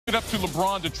it up to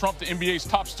LeBron to trump the NBA's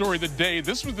top story of the day.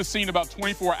 This was the scene about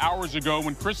 24 hours ago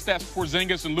when Kristaps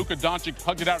Porzingis and Luka Doncic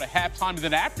hugged it out at halftime. And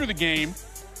then after the game,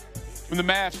 when the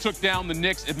Mavs took down the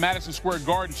Knicks at Madison Square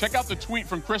Garden. Check out the tweet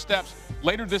from Kristaps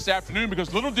later this afternoon,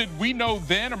 because little did we know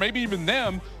then, or maybe even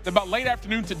them, that about late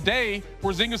afternoon today,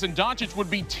 Porzingis and Doncic would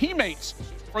be teammates.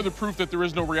 Further proof that there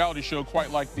is no reality show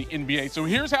quite like the NBA. So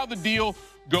here's how the deal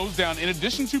goes down. In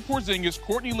addition to Porzingis,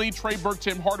 Courtney Lee, Trey Burke,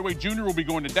 Tim Hardaway Jr. will be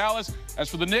going to Dallas. As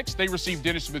for the Knicks, they received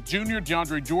Dennis Smith Jr.,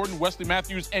 DeAndre Jordan, Wesley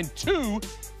Matthews, and 2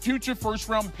 future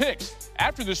first-round picks.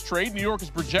 After this trade, New York is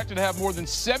projected to have more than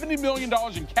 $70 million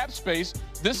in cap space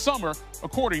this summer,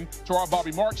 according to our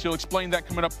Bobby Marks. He'll explain that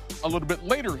coming up a little bit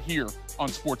later here on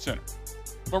SportsCenter.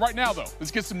 But right now, though,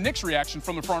 let's get some Knicks reaction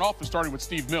from the front office, starting with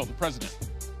Steve Mills, the president.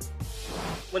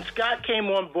 When Scott came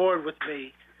on board with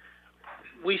me,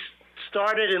 we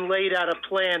started and laid out a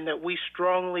plan that we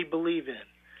strongly believe in.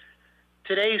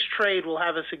 Today's trade will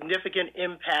have a significant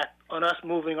impact on us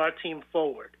moving our team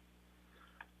forward.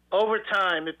 Over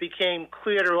time, it became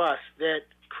clear to us that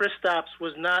Kristaps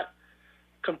was not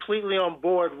completely on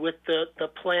board with the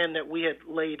plan that we had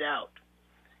laid out.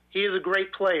 He is a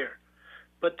great player,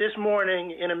 but this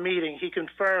morning in a meeting, he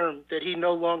confirmed that he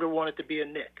no longer wanted to be a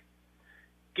Knick.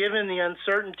 Given the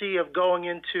uncertainty of going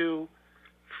into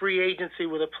free agency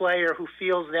with a player who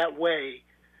feels that way,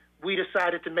 we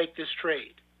decided to make this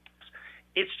trade.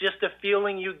 It's just a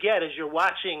feeling you get as you're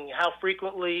watching how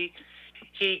frequently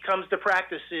he comes to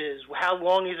practices, how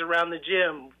long he's around the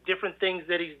gym, different things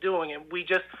that he's doing, and we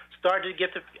just started to get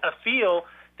a feel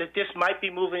that this might be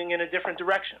moving in a different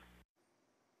direction.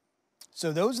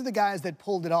 So those are the guys that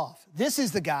pulled it off. This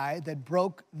is the guy that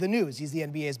broke the news. He's the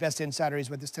NBA's best insider. He's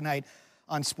with us tonight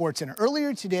on SportsCenter.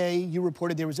 Earlier today, you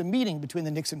reported there was a meeting between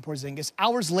the Knicks and Porzingis.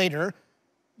 Hours later,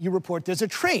 you report there's a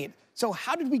trade. So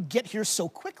how did we get here so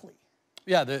quickly?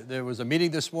 Yeah, there was a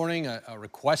meeting this morning, a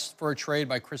request for a trade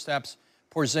by Kristaps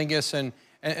Porzingis.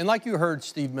 And like you heard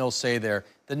Steve Mills say there,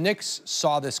 the Knicks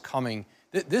saw this coming.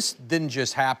 This didn't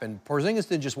just happen. Porzingis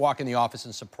didn't just walk in the office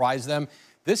and surprise them.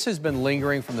 This has been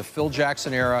lingering from the Phil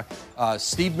Jackson era.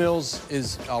 Steve Mills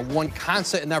is one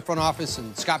constant in that front office,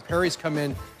 and Scott Perry's come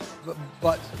in.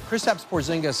 But Kristaps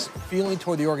Porzingis' feeling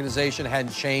toward the organization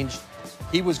hadn't changed.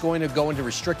 He was going to go into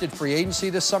restricted free agency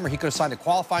this summer. He could have signed a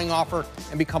qualifying offer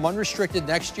and become unrestricted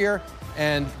next year.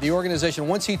 And the organization,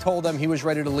 once he told them he was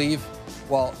ready to leave,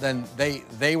 well, then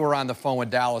they were on the phone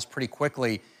with Dallas pretty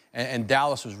quickly. And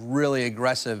Dallas was really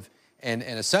aggressive and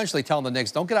essentially telling the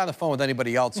Knicks, don't get on the phone with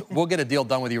anybody else. We'll get a deal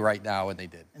done with you right now, and they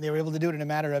did. And they were able to do it in a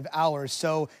matter of hours.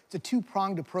 So it's a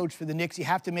two-pronged approach for the Knicks. You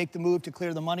have to make the move to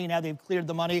clear the money. Now they've cleared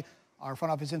the money. Our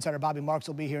front office insider, Bobby Marks,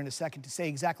 will be here in a second to say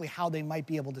exactly how they might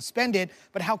be able to spend it.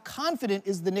 But how confident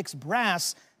is the Knicks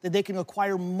brass that they can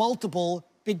acquire multiple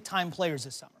big-time players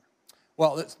this summer?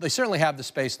 Well, they certainly have the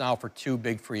space now for 2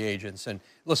 big free agents. And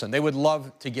listen, they would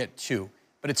love to get 2.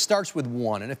 But it starts with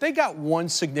 1. And if they got 1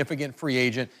 significant free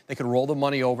agent, they could roll the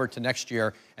money over to next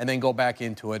year and then go back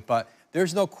into it. But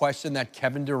there's no question that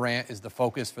Kevin Durant is the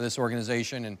focus for this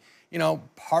organization. And, you know,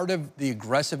 part of the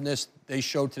aggressiveness they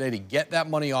showed today to get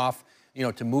that money off, you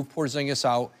know, to move Porzingis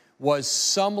out, was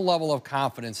some level of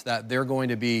confidence that they're going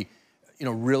to be, you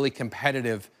know, really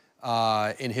competitive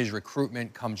in his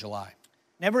recruitment come July.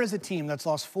 Never has a team that's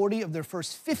lost 40 of their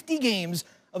first 50 games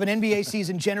of an NBA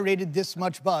season generated this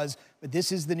much buzz, but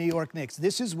this is the New York Knicks.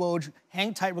 This is Woj.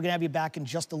 Hang tight. We're going to have you back in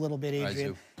just a little bit,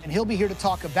 Adrian. And he'll be here to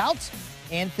talk about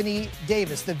Anthony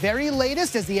Davis. The very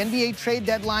latest as the NBA trade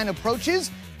deadline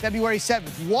approaches, February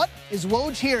 7th. What is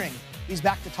Woj hearing? He's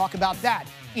back to talk about that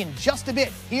in just a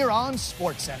bit here on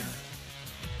SportsCenter.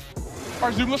 All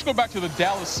right, Zoom, let's go back to the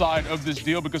Dallas side of this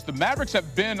deal, because the Mavericks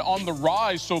have been on the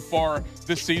rise so far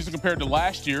this season compared to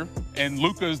last year, and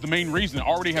Luka is the main reason. They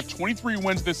already have 23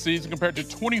 wins this season compared to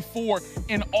 24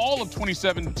 in all of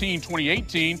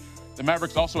 2017-2018. The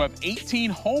Mavericks also have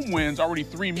 18 home wins, already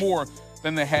 3 more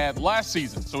than they had last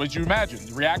season. So as you imagine,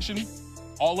 the reaction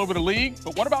all over the league.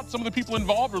 But what about some of the people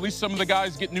involved, or at least some of the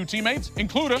guys getting new teammates,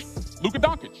 including Luka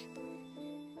Doncic?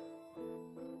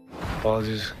 Well,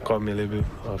 just caught me a little bit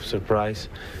of surprise,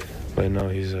 but no,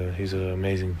 he's an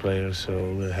amazing player, so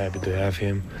we're happy to have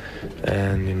him.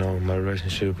 And you know, my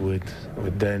relationship with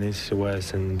Dennis,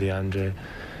 Wes, and DeAndre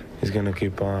is gonna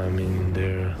keep on. I mean,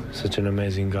 they're such an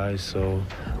amazing guys, so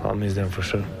I'll miss them for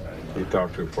sure. You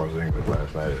talked to Porzingis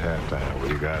last night at halftime. Were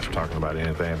you guys talking about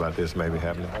anything about this maybe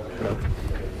happening?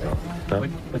 No.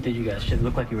 What did you guys? It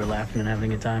looked like you were laughing and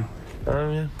having a good time.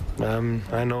 Yeah.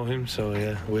 I know him, so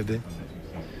yeah, we did.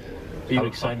 Are you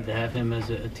excited to have him as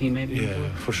a teammate?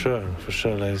 Yeah, for sure.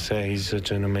 Like I say, he's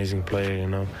such an amazing player, you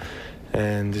know,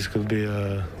 and this could be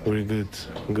a very good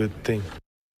thing.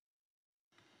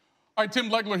 All right, Tim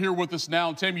Legler here with us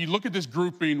now. Tim, you look at this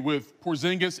grouping with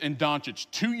Porzingis and Doncic,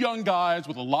 two young guys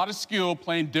with a lot of skill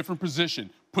playing different position.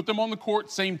 Put them on the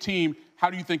court, same team. How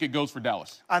do you think it goes for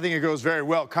Dallas? I think it goes very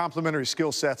well. Complementary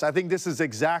skill sets. I think this is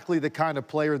exactly the kind of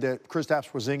player that Kristaps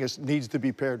Porzingis needs to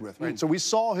be paired with. Right? So we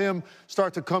saw him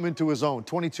start to come into his own.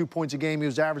 22 points a game he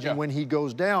was averaging when he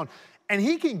goes down. And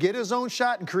he can get his own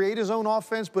shot and create his own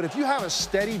offense, but if you have a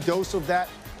steady dose of that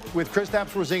with Kristaps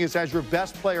Porzingis as your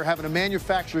best player having to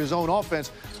manufacture his own offense,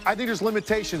 I think there's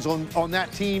limitations on that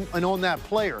team and on that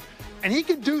player. And he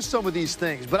can do some of these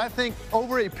things, but I think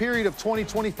over a period of 20,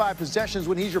 25 possessions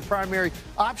when he's your primary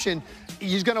option,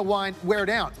 he's going to wear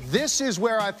down. This is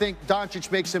where I think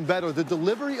Doncic makes him better. The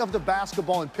delivery of the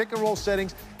basketball in pick-and-roll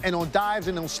settings and on dives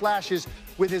and on slashes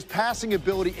with his passing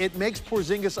ability, it makes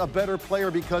Porzingis a better player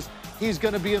because he's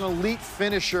going to be an elite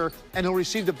finisher and he'll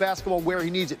receive the basketball where he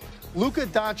needs it. Luka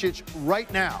Doncic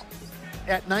right now,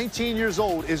 at 19 years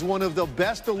old, is one of the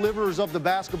best deliverers of the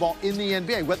basketball in the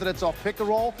NBA, whether that's off pick and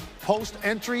roll, post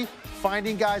entry,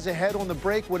 finding guys ahead on the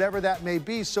break, whatever that may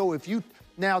be. So if you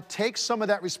now take some of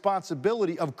that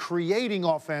responsibility of creating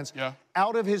offense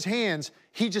out of his hands,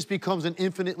 he just becomes an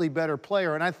infinitely better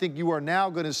player. And I think you are now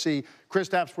going to see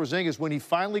Kristaps Porzingis, when he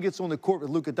finally gets on the court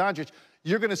with Luka Doncic,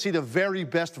 you're going to see the very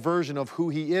best version of who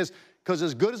he is. Because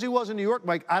as good as he was in New York,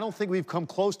 Mike, I don't think we've come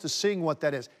close to seeing what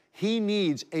that is. He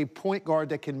needs a point guard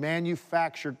that can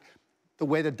manufacture the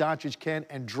way that Doncic can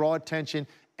and draw attention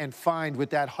and find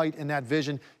with that height and that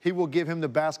vision. He will give him the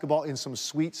basketball in some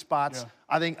sweet spots.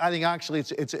 I think actually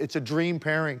it's a dream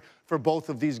pairing for both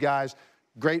of these guys.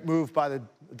 Great move by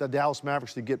the Dallas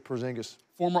Mavericks to get Porzingis.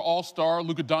 Former All-Star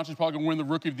Luka Doncic probably going to win the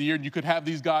Rookie of the Year. You could have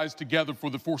these guys together for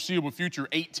the foreseeable future,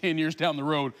 8-10 years down the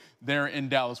road there in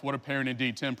Dallas. What a pairing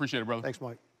indeed. Tim, appreciate it, brother. Thanks,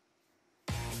 Mike.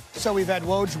 So we've had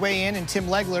Woj weigh in and Tim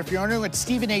Legler. If you're wondering what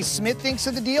Stephen A. Smith thinks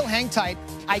of the deal, hang tight.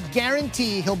 I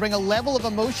guarantee he'll bring a level of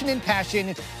emotion and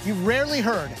passion you've rarely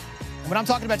heard. And when I'm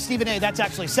talking about Stephen A., that's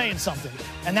actually saying something.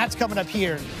 And that's coming up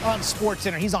here on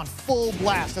SportsCenter. He's on full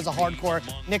blast as a hardcore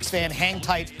Knicks fan. Hang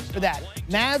tight for that.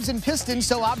 Mavs and Pistons,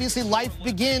 so obviously life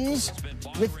begins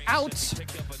without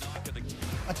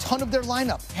a ton of their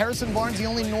lineup. Harrison Barnes, the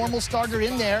only normal starter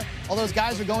in there. All those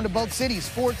guys are going to both cities.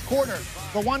 Fourth quarter,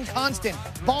 the one constant.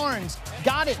 Barnes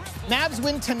got it. Mavs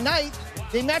win tonight.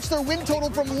 They match their win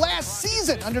total from last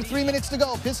season. Under 3 minutes to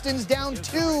go. Pistons down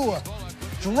 2.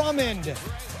 Drummond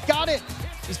got it.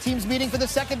 His team's meeting for the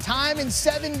second time in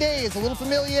 7 days. A little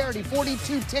familiarity.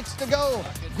 42 ticks to go.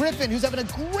 Griffin, who's having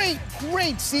a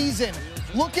great season.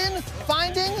 Looking,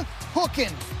 finding,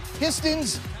 hooking.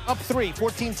 Pistons up 3.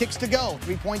 14 ticks to go.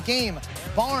 3-point game.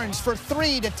 Barnes for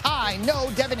 3 to tie.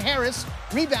 No. Devin Harris,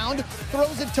 rebound,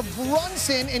 throws it to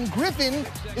Brunson, and Griffin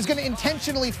is going to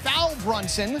intentionally foul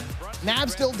Brunson. Mavs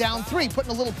still down 3,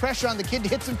 putting a little pressure on the kid to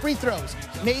hit some free throws.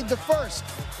 Made the first.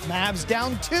 Mavs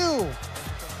down 2.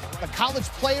 The College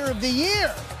Player of the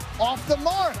Year off the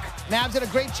mark. Mavs had a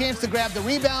great chance to grab the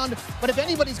rebound, but if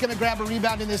anybody's going to grab a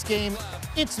rebound in this game,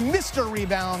 it's Mr.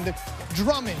 Rebound.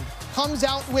 Drummond comes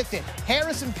out with it.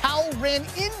 Harris and Powell ran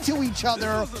into each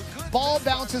other. Ball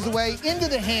bounces away into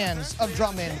the hands of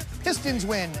Drummond. Pistons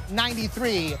win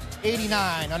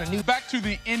 93-89 on a new... Back to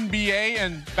the NBA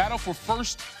and battle for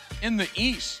first in the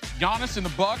East. Giannis and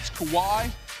the Bucks, Kawhi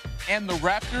and the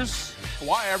Raptors.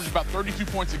 Kawhi averaged about 32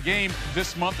 points a game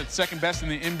this month at second best in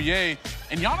the NBA.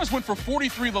 And Giannis went for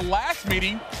 43 the last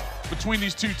meeting between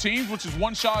these two teams, which is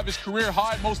one shy of his career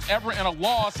high, most ever in a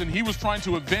loss, and he was trying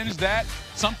to avenge that,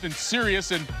 something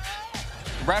serious, and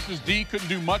the Raptors D couldn't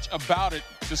do much about it.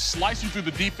 Just slicing through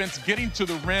the defense, getting to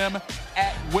the rim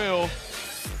at will.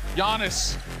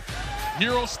 Giannis,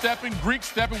 Euro stepping, Greek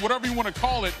stepping, whatever you want to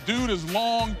call it. Dude is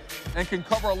long and can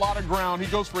cover a lot of ground.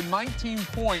 He goes for 19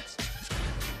 points,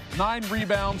 9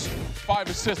 rebounds, 5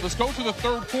 assists. Let's go to the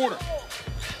third quarter.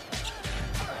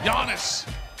 Giannis,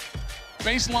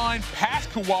 baseline past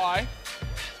Kawhi.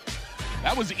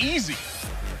 That was easy.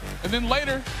 And then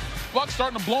later, Bucks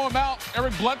starting to blow him out.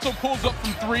 Eric Bledsoe pulls up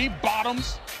from 3,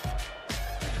 bottoms.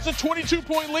 It's a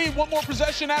 22-point lead. One more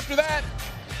possession after that.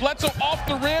 Bledsoe off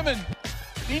the rim, and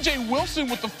DJ Wilson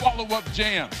with the follow-up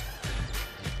jam.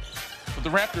 But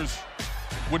the Raptors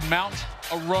would mount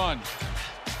a run.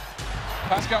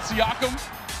 Pascal Siakam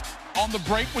on the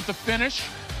break with the finish.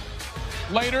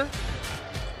 Later,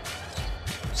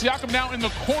 Siakam now in the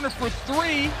corner for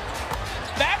 3.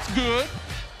 That's good.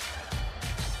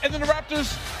 And then the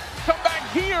Raptors come back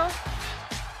here.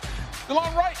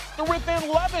 DeLon Wright, they're within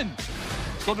 11.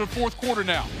 Let's go to the fourth quarter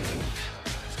now.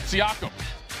 Siakam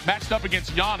matched up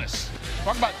against Giannis.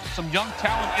 Talk about some young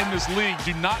talent in this league.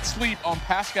 Do not sleep on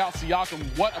Pascal Siakam.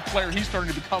 What a player he's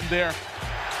starting to become there.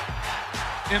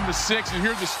 in the 6. And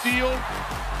here's the steal.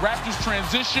 Raptors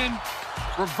transition.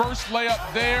 Reverse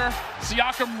layup there.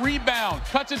 Siakam rebound.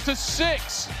 Cuts it to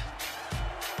 6.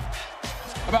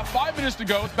 About 5 minutes to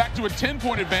go. It's back to a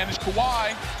 10-point advantage.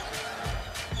 Kawhi.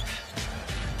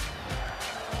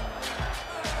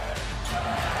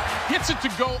 Hits it to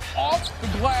go off the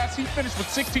glass. He finished with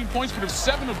 16 points, but of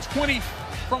 7 of 20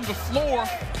 from the floor.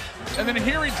 And then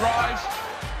here he drives,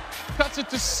 cuts it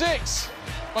to 6.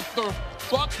 But the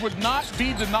Bucks would not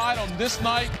be denied on this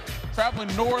night.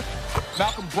 Traveling north,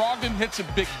 Malcolm Brogdon hits it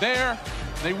big there.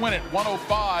 They win it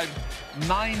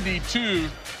 105-92.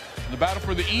 The battle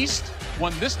for the East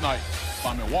won this night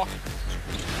by Milwaukee.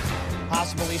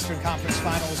 Possible Eastern Conference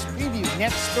Finals preview.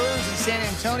 Nets Spurs in San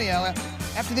Antonio.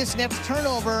 After this Nets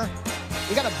turnover,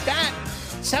 we got a bat,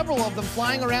 several of them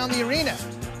flying around the arena.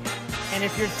 And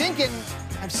if you're thinking,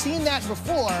 I've seen that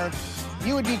before,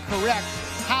 you would be correct.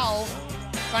 Hal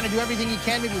trying to do everything he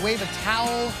can, maybe wave a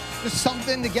towel or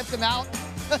something to get them out.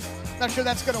 Not sure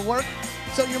that's going to work.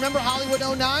 So you remember Hollywood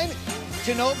 09?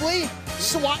 Ginobili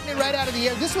swatting it right out of the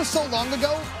air. This was so long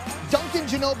ago. Duncan,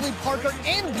 Ginobili, Parker,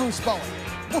 and Bruce Bowen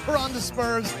were on the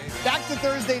Spurs. Back to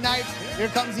Thursday night. Here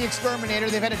comes the exterminator.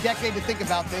 They've had a decade to think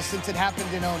about this since it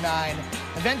happened in 09.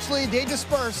 Eventually, they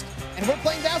dispersed. And we're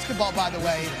playing basketball, by the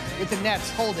way, with the Nets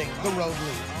holding the road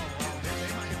lead.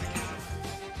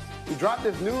 We dropped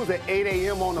this news at 8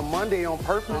 a.m. on a Monday on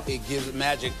purpose. It gives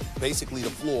Magic basically the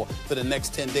floor for the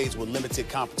next 10 days with limited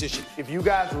competition. If you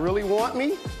guys really want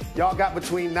me, y'all got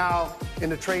between now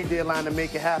and the trade deadline to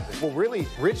make it happen. Well, really,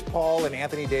 Rich Paul and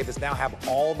Anthony Davis now have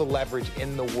all the leverage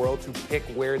in the world to pick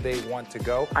where they want to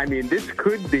go. I mean, this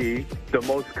could be the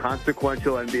most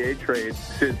consequential NBA trade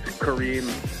since Kareem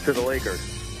to the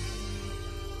Lakers.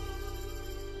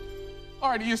 All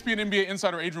right, ESPN NBA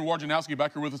insider Adrian Wojnarowski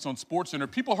back here with us on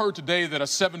SportsCenter. People heard today that a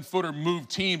 7-footer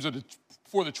moved teams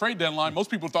before the trade deadline.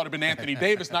 Most people thought it had been Anthony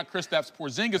Davis, not Kristaps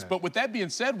Porzingis. But with that being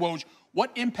said, Woj,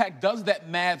 what impact does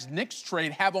that Mavs-Knicks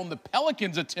trade have on the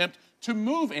Pelicans' attempt to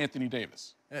move Anthony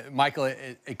Davis? Michael,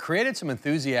 it created some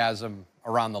enthusiasm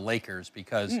around the Lakers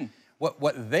because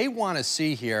what they want to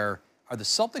see here are the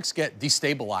Celtics get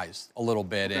destabilized a little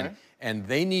bit, and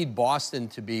they need Boston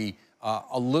to be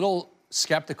a little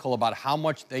skeptical about how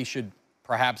much they should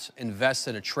perhaps invest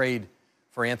in a trade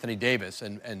for Anthony Davis.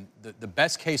 And the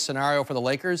best case scenario for the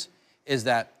Lakers is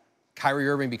that Kyrie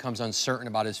Irving becomes uncertain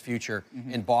about his future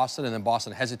in Boston, and then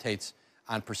Boston hesitates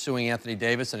on pursuing Anthony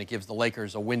Davis, and it gives the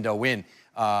Lakers a window in.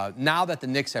 Now that the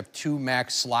Knicks have 2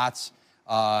 max slots,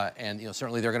 and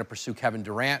certainly they're going to pursue Kevin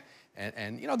Durant,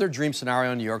 and their dream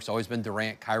scenario in New York's always been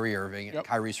Durant, Kyrie Irving, and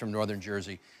Kyrie's from Northern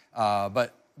Jersey.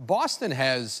 But Boston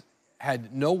has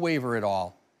had no waiver at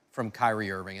all from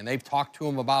Kyrie Irving, and they've talked to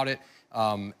him about it.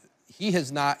 He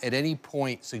has not at any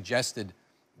point suggested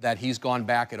that he's gone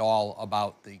back at all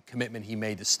about the commitment he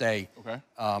made to stay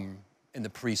in the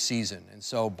preseason. And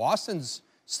so Boston's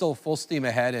still full steam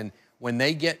ahead, and when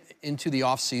they get into the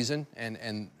offseason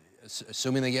and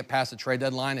assuming they get past the trade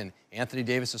deadline and Anthony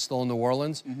Davis is still in New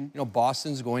Orleans,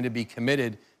 Boston's going to be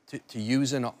committed to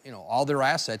using all their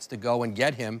assets to go and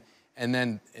get him. And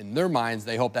then in their minds,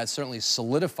 they hope that certainly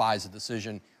solidifies the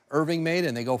decision Irving made,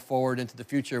 and they go forward into the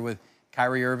future with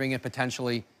Kyrie Irving and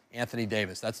potentially Anthony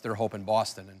Davis. That's their hope in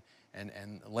Boston.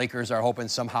 And the Lakers are hoping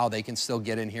somehow they can still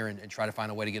get in here and try to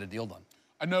find a way to get a deal done.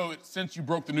 I know since you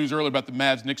broke the news earlier about the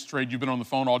Mavs-Knicks trade, you've been on the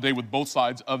phone all day with both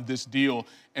sides of this deal.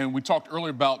 And we talked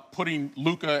earlier about putting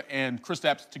Luka and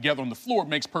Kristaps together on the floor. It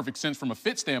makes perfect sense from a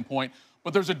fit standpoint.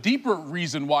 But there's a deeper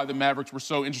reason why the Mavericks were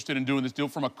so interested in doing this deal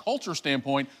from a culture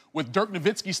standpoint. With Dirk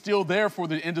Nowitzki still there for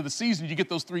the end of the season, you get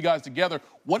those 3 guys together.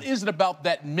 What is it about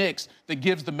that mix that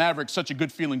gives the Mavericks such a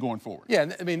good feeling going forward?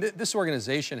 Yeah, I mean, this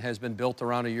organization has been built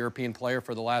around a European player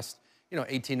for the last,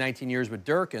 18, 19 years with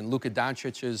Dirk, and Luka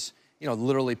Doncic is,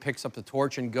 literally picks up the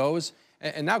torch and goes.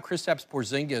 And now Kristaps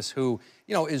Porzingis, who,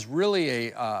 is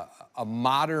really a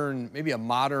modern, maybe a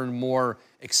modern, more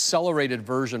accelerated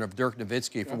version of Dirk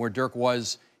Nowitzki from where Dirk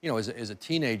was, as a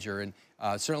teenager. And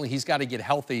certainly he's got to get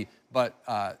healthy, but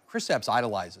Kristaps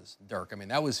idolizes Dirk. I mean,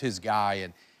 that was his guy.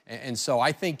 And so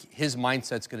I think his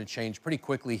mindset's going to change pretty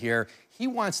quickly here. He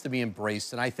wants to be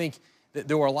embraced. And I think that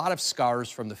there were a lot of scars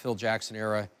from the Phil Jackson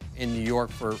era in New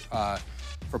York for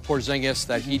Porzingis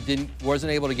that he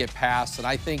wasn't able to get past. And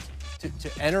I think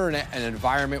to enter an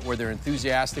environment where they're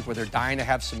enthusiastic, where they're dying to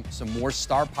have some more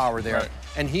star power there,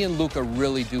 and he and Luka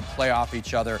really do play off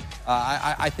each other,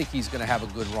 I think he's going to have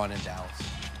a good run in Dallas.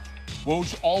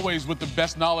 Woj, always with the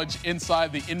best knowledge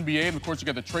inside the NBA. And, of course, you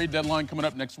got the trade deadline coming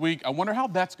up next week. I wonder how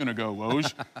that's going to go,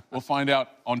 Woj. We'll find out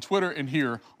on Twitter and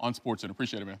here on SportsCenter.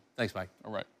 Appreciate it, man. Thanks, Mike.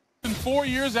 All right. In 4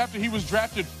 years after he was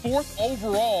drafted 4th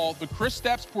overall, the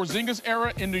Kristaps Porzingis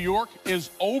era in New York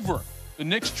is over. The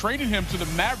Knicks traded him to the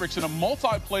Mavericks in a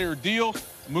multiplayer deal,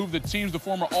 a move that teams the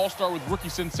former All-Star with rookie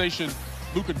sensation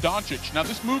Luka Doncic. Now,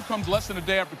 this move comes less than a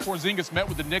day after Porzingis met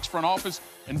with the Knicks front office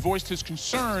and voiced his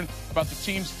concern about the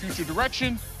team's future direction.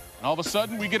 And all of a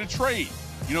sudden, we get a trade.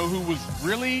 You know who was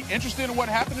really interested in what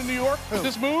happened in New York with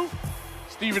this move?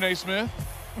 Stephen A. Smith.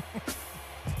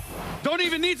 Don't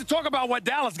even need to talk about what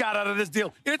Dallas got out of this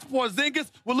deal. It's Porzingis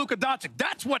with Luka Doncic.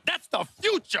 That's the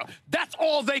future. That's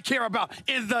all they care about.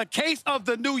 In the case of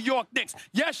the New York Knicks,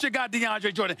 yes, you got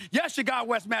DeAndre Jordan. Yes, you got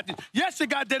Wes Matthews. Yes, you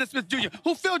got Dennis Smith Jr.,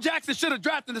 who Phil Jackson should have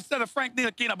drafted instead of Frank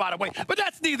Ntilikina, by the way. But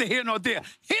that's neither here nor there.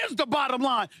 Here's the bottom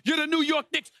line. You're the New York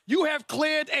Knicks. You have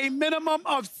cleared a minimum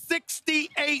of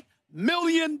 $68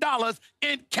 million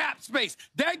in cap space.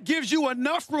 That gives you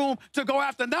enough room to go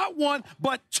after not one,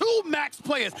 but 2 max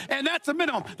players, and that's a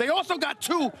minimum. They also got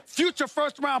 2 future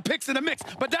first-round picks in the mix,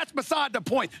 but that's beside the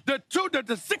point. The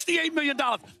 $68 million.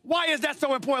 Why is that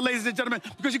so important, ladies and gentlemen?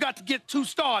 Because you got to get 2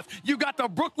 stars. You got the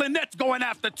Brooklyn Nets going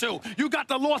after 2. You got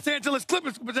the Los Angeles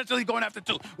Clippers potentially going after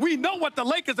 2. We know what the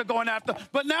Lakers are going after,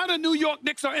 but now the New York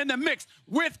Knicks are in the mix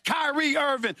with Kyrie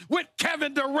Irving, with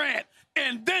Kevin Durant,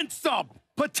 and then some.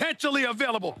 Potentially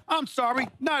available. I'm sorry,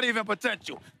 not even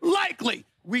potential. Likely,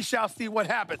 we shall see what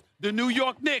happens. The New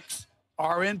York Knicks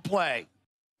are in play.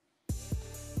 All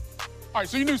right,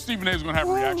 so you knew Stephen A was going to have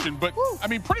a reaction, but, I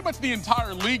mean, pretty much the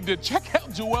entire league did. Check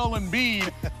out Joel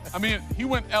Embiid. I mean, he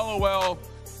went LOL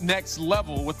next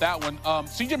level with that one.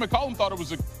 C.J. McCollum thought it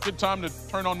was a good time to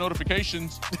turn on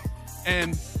notifications,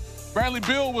 and Bradley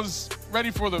Beal was ready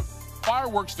for the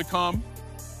fireworks to come.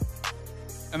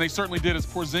 And they certainly did, as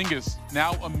Porzingis,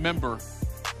 now a member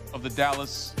of the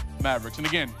Dallas Mavericks. And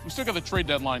again, we still got the trade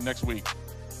deadline next week.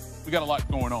 We got a lot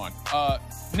going on.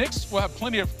 Knicks will have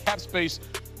plenty of cap space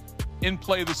in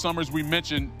play this summer, as we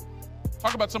mentioned.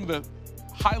 Talk about some of the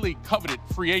highly coveted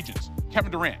free agents.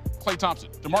 Kevin Durant, Klay Thompson,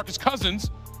 DeMarcus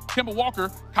Cousins, Kemba Walker,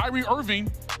 Kyrie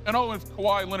Irving, and if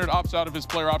Kawhi Leonard opts out of his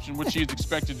player option, which he is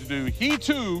expected to do, he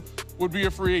too would be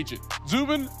a free agent.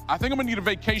 Zubin, I think I'm going to need a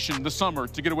vacation this summer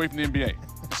to get away from the NBA.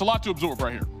 It's a lot to absorb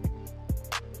right here.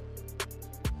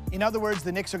 In other words,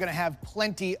 the Knicks are going to have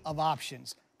plenty of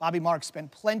options. Bobby Marks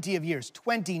spent plenty of years,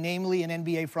 20 namely, in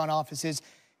NBA front offices.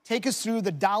 Take us through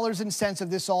the dollars and cents of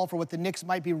this all for what the Knicks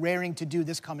might be raring to do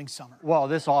this coming summer. Well,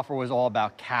 this offer was all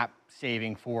about cap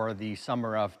saving for the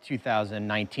summer of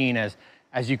 2019. As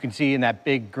you can see in that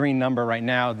big green number right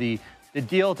now, the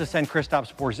deal to send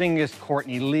Kristaps Porzingis,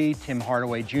 Courtney Lee, Tim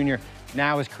Hardaway Jr.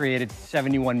 now has created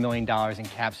 $71 million in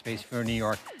cap space for New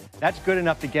York. That's good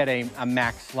enough to get a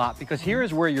max slot, because here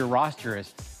is where your roster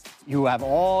is. You have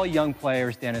all young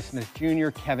players, Dennis Smith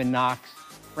Jr., Kevin Knox,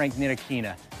 Frank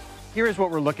Ntilikina. Here is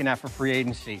what we're looking at for free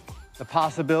agency. The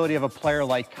possibility of a player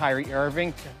like Kyrie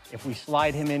Irving. If we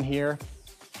slide him in here,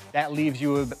 that leaves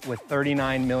you with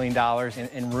 $39 million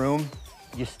in room.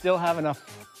 You still have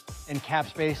enough in cap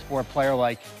space for a player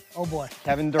like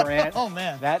Kevin Durant. Oh,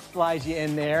 man. That slides you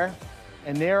in there.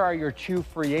 And there are your 2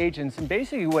 free agents. And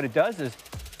basically what it does is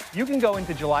you can go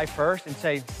into July 1st and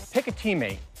say, pick a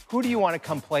teammate. Who do you want to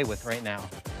come play with right now?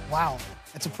 Wow.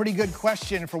 That's a pretty good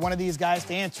question for one of these guys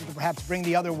to answer, to perhaps bring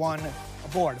the other one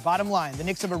aboard. Bottom line, the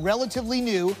Knicks have a relatively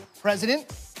new president,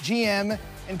 GM,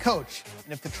 and coach.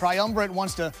 And if the triumvirate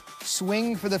wants to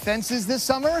swing for the fences this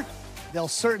summer, they'll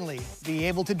certainly be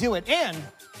able to do it and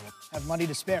have money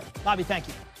to spare. Bobby, thank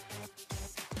you.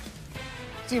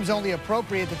 Seems only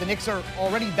appropriate that the Knicks are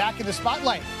already back in the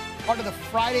spotlight. Part of the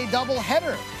Friday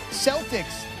doubleheader.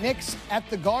 Celtics, Knicks at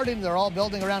the Garden. They're all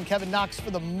building around Kevin Knox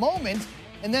for the moment.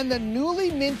 And then the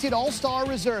newly minted all-star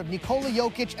reserve, Nikola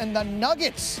Jokic, and the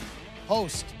Nuggets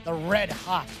host the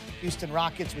red-hot Houston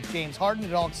Rockets with James Harden.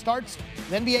 It all starts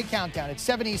with NBA Countdown at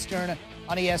 7 Eastern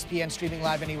on ESPN, streaming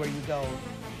live anywhere you go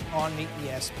on the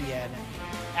ESPN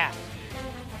app.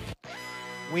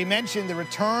 We mentioned the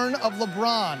return of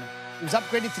LeBron. He was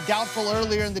upgraded to doubtful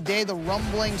earlier in the day. The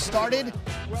rumbling started.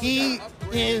 He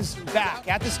is back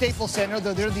at the Staples Center,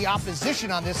 though they're the opposition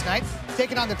on this night,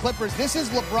 taking on the Clippers. This is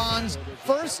LeBron's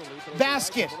first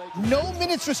basket. No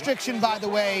minutes restriction, by the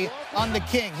way, on the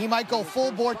King. He might go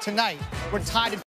full board tonight. We're tied at